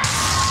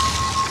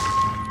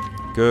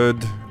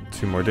 Good.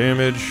 2 more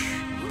damage.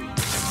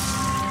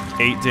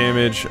 8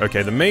 damage.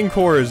 Okay, the main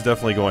core is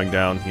definitely going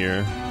down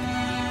here.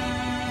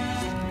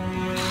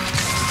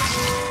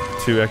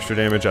 2 extra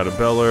damage out of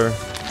Beller.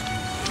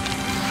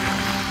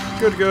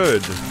 Good,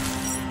 good.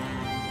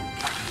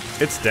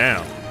 It's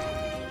down.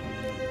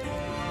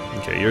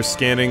 Okay, you're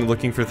scanning,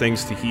 looking for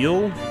things to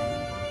heal,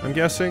 I'm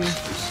guessing.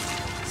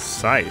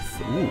 Scythe.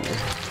 Ooh.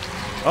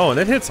 Oh, and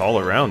it hits all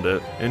around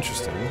it.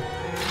 Interesting.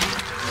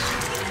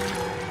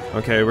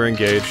 Okay, we're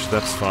engaged.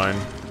 That's fine.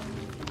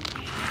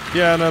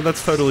 Yeah, no,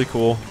 that's totally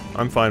cool.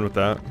 I'm fine with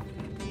that.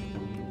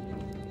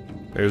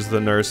 There's the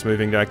nurse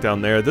moving back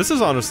down there. This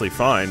is honestly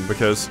fine,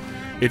 because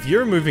if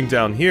you're moving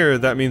down here,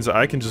 that means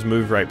I can just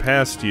move right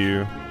past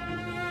you,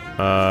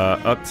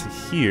 up to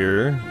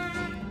here,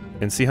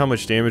 and see how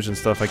much damage and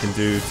stuff I can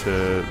do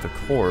to the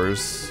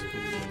cores.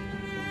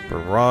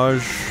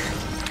 Barrage.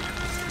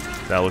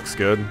 That looks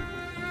good.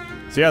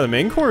 So yeah, the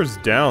main core is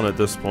down at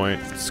this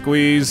point.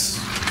 Squeeze.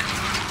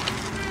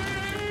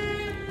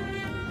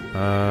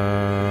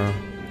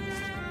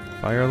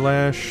 Fire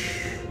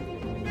Lash.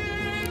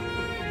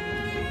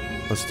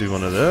 Let's do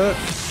one of that.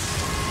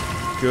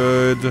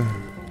 Good.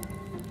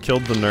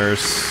 Killed the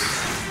nurse.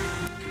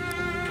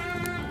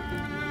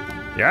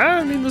 Yeah,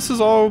 I mean, this is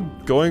all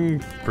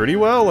going pretty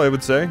well, I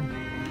would say.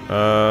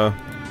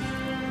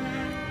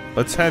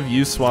 Let's have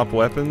you swap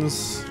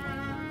weapons.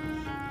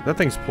 That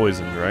thing's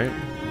poisoned, right?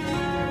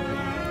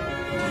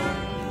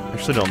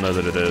 Actually don't know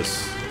that it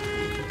is.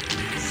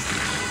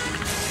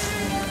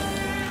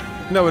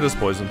 No, it is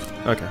poisoned.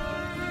 Okay.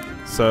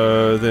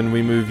 So then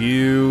we move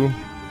you,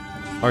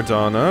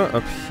 Ardana,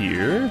 up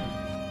here.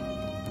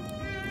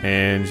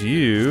 And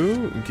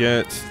you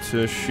get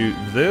to shoot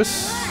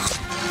this.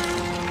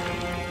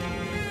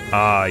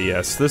 Ah,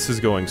 yes, this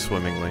is going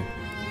swimmingly.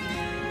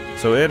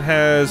 So it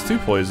has 2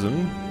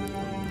 poison.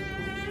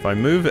 If I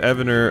move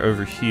Evander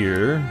over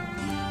here,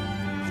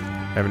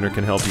 Evander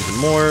can help even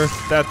more.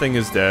 That thing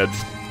is dead.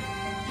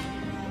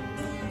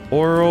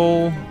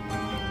 Oral.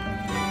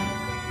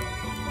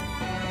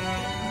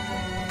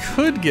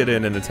 Could get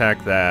in and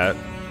attack that.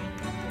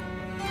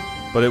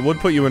 But it would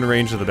put you in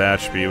range of the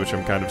Batchby, which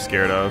I'm kind of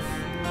scared of.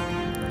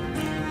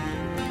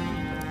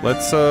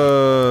 Let's,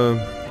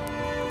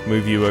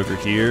 move you over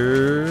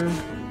here.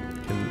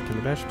 Can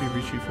the Batchby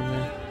reach you from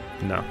there?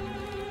 No.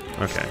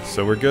 Okay,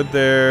 so we're good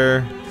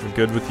there. We're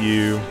good with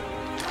you.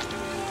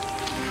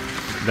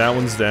 That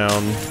one's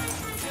down.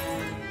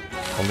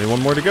 Only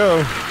one more to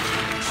go.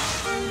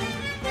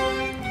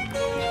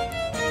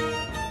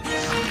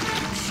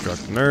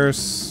 Struck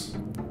nurse.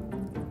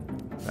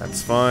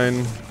 That's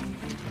fine.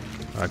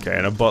 Okay,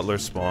 and a butler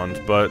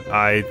spawned, but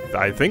I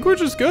think we're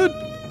just good.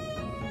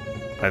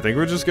 I think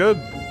we're just good.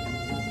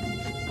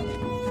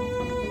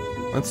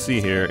 Let's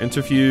see here.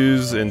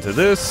 Interfuse into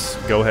this.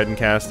 Go ahead and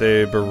cast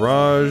a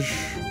barrage.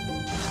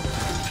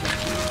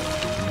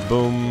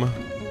 Boom.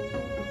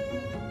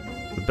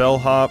 The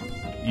bellhop,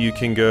 you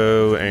can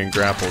go and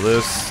grapple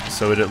this,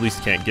 so it at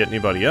least can't get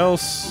anybody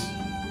else.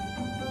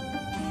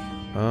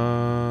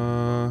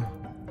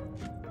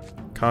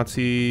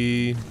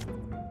 Kati...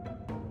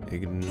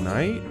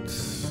 Ignite?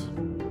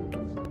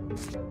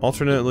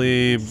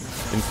 Alternately,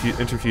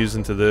 interfuse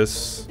into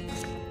this.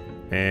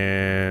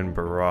 And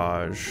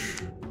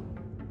barrage.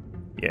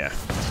 Yeah.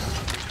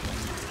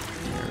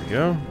 There we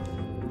go.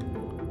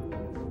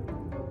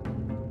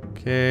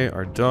 Okay,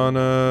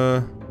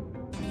 Ardana.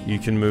 You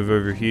can move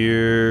over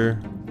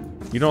here.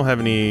 You don't have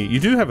any... You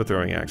do have a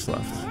throwing axe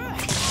left.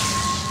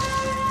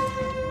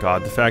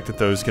 God, the fact that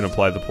those can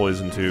apply the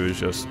poison too is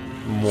just...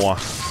 Mwah.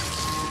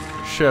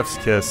 Chef's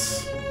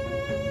kiss.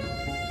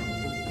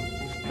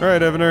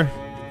 Alright, Evander.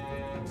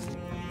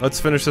 Let's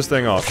finish this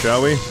thing off,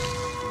 shall we?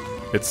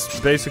 It's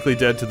basically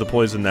dead to the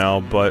poison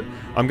now, but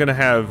I'm gonna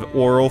have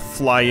Oral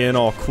fly in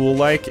all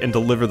cool-like and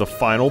deliver the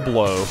final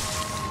blow.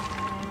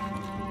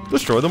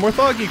 Destroy the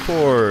Morthagi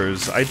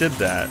cores! I did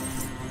that.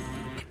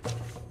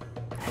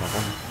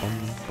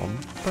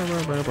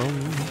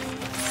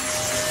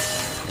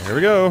 Here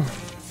we go.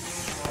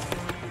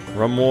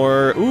 Run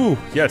more. Ooh,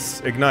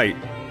 yes, ignite.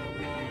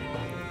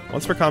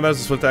 Once per combat, as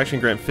a swift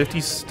action, grant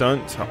 50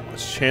 stunt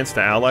chance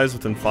to allies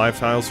within 5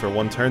 tiles for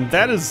 1 turn.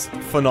 That is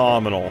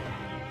phenomenal.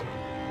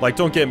 Like,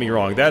 don't get me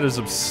wrong, that is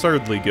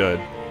absurdly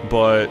good.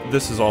 But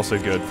this is also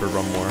good for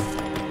Run More.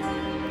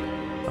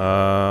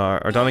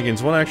 Ardana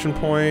gains 1 action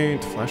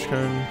point. Flash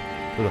Cone.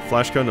 With a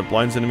Flash Cone that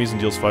blinds enemies and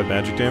deals 5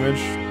 magic damage.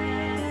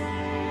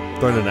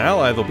 Thrown an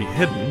ally, they'll be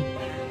hidden.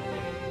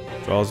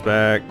 Draws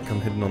back,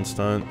 come hidden on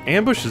stunt.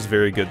 Ambush is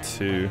very good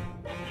too.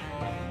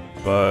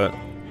 But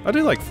I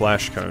do like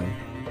Flash Cone.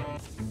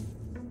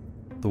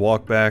 The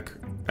walk back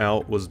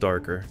out was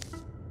darker.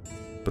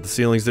 But the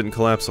ceilings didn't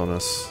collapse on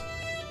us.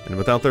 And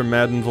without their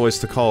maddened voice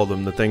to call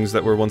them, the things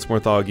that were once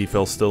Morthagi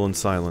fell still and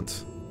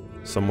silent.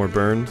 Some were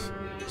burned,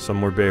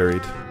 some were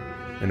buried,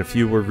 and a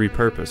few were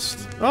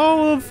repurposed.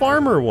 Oh, a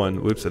farmer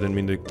one! Whoops, I didn't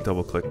mean to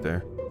double click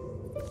there.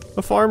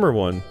 A farmer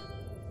one.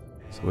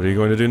 So what are you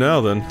going to do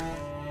now then?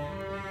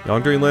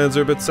 Yongdring lands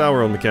are a bit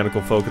sour on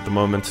mechanical folk at the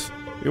moment.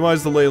 Be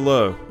wise to lay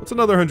low. It's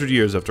another 100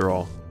 years after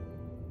all.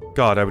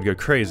 God, I would go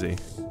crazy.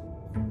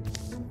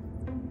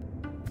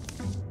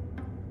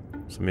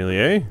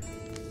 Sommelier?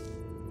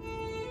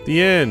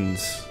 The end.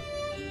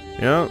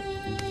 Yeah.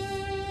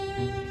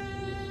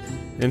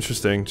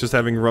 Interesting. Just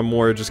having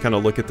Rumwar just kind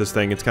of look at this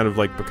thing. It's kind of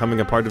like becoming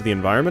a part of the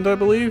environment, I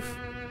believe.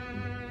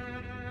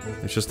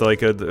 It's just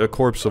like a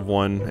corpse of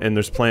one, and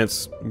there's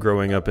plants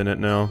growing up in it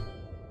now.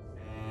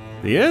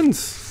 The end.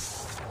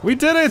 We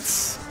did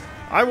it!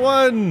 I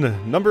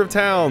won! Number of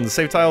towns,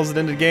 save tiles at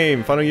end of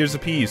game, final years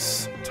of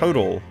peace.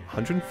 Total,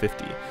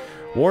 150.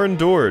 War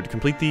endured,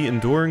 complete the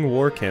enduring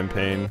war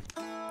campaign.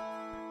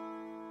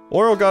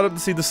 Oral got up to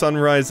see the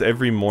sunrise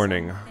every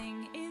morning.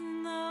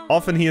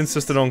 Often he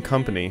insisted on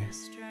company.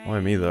 Why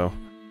me though?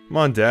 Come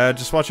on Dad,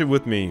 just watch it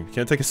with me.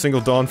 Can't take a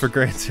single dawn for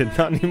granted.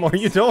 Not anymore,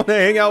 you don't want to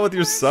hang out with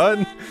your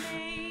son?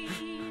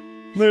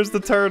 There's the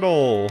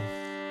turtle!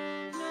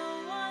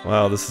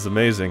 Wow, this is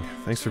amazing.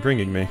 Thanks for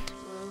bringing me.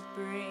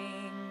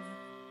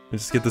 We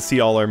just get to see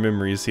all our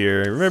memories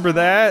here. Remember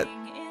that?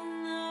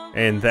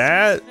 And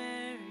that?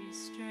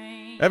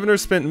 Evander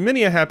spent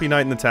many a happy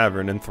night in the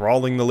tavern,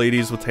 enthralling the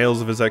ladies with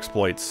tales of his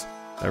exploits.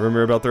 I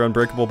remember about their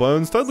unbreakable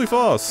bones, totally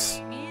false.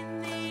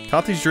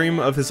 Kathi's dream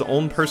of his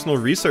own personal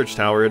research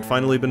tower had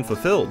finally been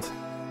fulfilled.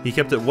 He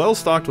kept it well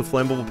stocked with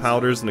flammable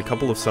powders and a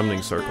couple of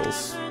summoning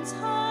circles.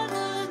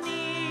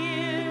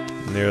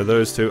 And there are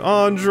those two.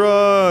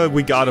 Andra!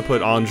 We gotta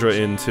put Andra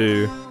in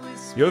too.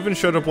 Joven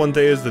showed up one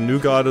day as the new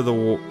god of the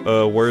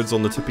words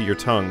on the tip of your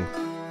tongue.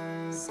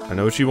 I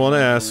know what you want to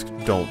ask.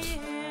 Don't.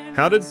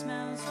 How did...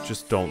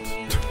 Just don't.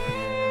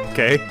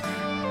 Okay?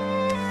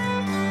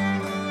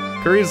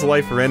 Curry's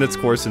life ran its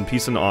course in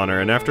peace and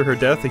honor, and after her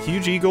death, a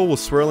huge eagle with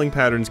swirling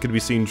patterns could be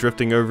seen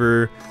drifting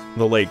over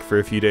the lake for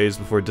a few days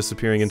before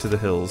disappearing into the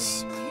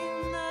hills.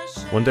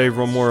 One day,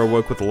 Romor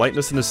awoke with a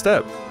lightness in his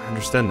step. I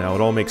understand now,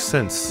 it all makes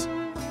sense.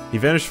 He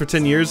vanished for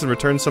 10 years and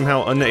returned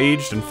somehow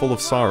unaged and full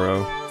of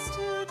sorrow.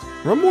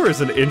 Romor is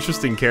an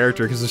interesting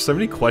character because there's so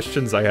many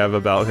questions I have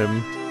about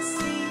him.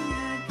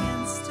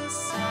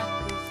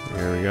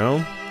 There we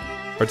go.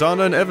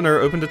 Ardana and Evander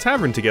opened a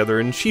tavern together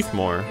in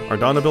Chiefmoor.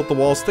 Ardana built the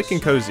walls thick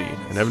and cozy,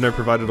 and Evander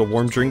provided a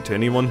warm drink to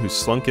anyone who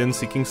slunk in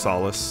seeking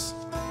solace.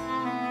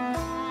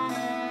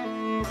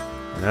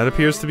 And that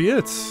appears to be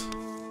it.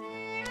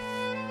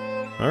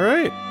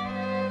 Alright.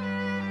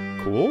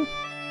 Cool.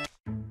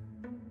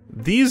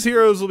 These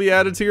heroes will be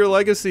added to your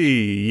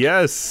legacy.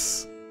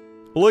 Yes.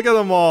 Look at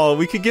them all.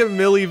 We could get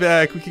Millie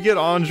back. We could get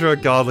Andra.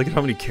 God, look at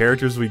how many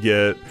characters we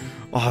get.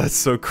 Oh, that's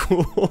so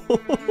cool.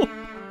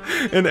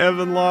 And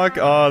Evanlock.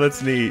 Oh,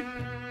 that's neat.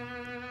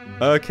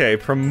 Okay,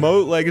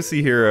 promote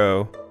legacy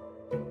hero.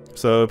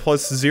 So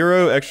plus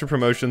 0 extra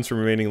promotions from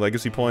remaining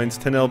legacy points,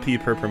 10 LP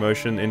per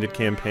promotion, ended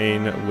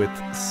campaign with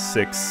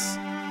 6.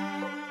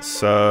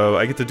 So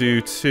I get to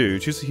do 2.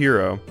 Choose a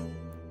hero.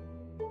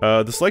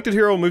 The selected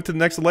hero will move to the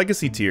next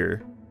legacy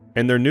tier,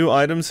 and their new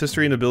items,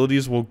 history, and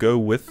abilities will go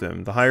with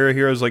them. The higher a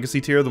hero's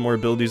legacy tier, the more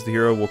abilities the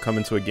hero will come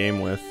into a game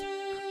with.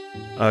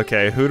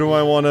 Okay, who do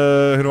I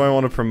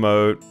wanna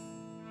promote?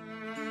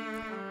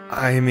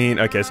 I mean,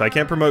 okay, so I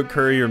can't promote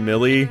Curry or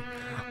Millie.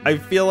 I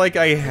feel like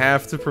I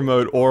have to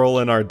promote Oral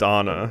and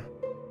Ardana.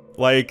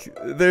 Like,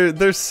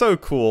 they're so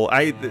cool.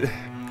 But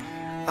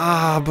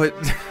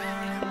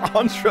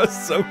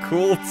Andra's so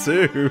cool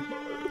too.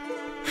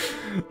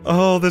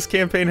 Oh, this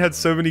campaign had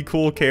so many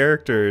cool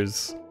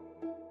characters.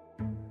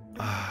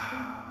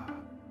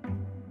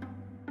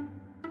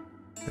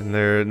 And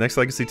their next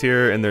legacy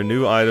tier and their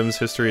new items,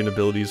 history, and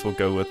abilities will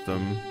go with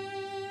them.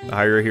 The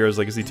higher a hero's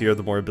legacy tier,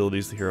 the more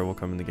abilities the hero will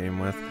come in the game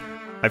with.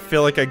 I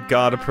feel like I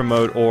gotta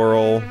promote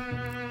Oral.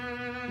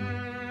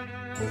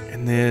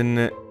 And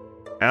then,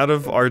 out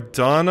of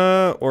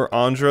Ardana or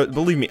Andra,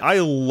 believe me, I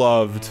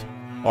loved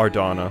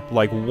Ardana.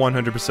 Like,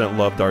 100%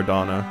 loved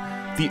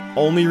Ardana. The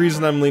only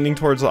reason I'm leaning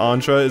towards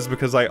Andra is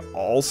because I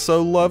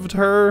also loved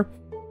her.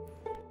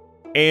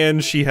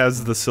 And she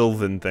has the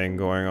Sylvan thing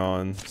going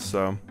on,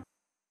 so...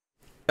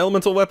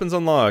 Elemental weapons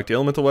unlocked. The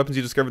elemental weapons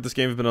you discovered this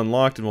game have been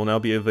unlocked and will now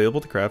be available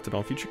to craft in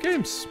all future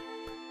games.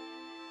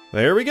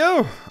 There we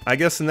go! I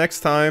guess next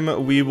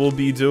time we will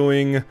be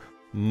doing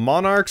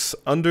Monarchs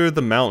Under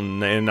the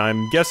Mountain, and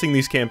I'm guessing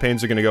these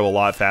campaigns are going to go a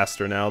lot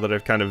faster now that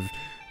I've kind of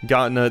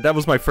gotten a... That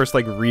was my first,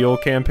 like, real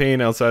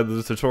campaign outside of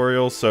the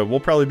tutorial, so we'll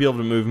probably be able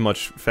to move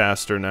much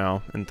faster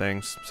now and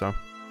things, so...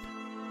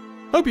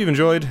 Hope you've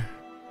enjoyed,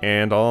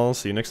 and I'll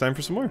see you next time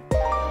for some more.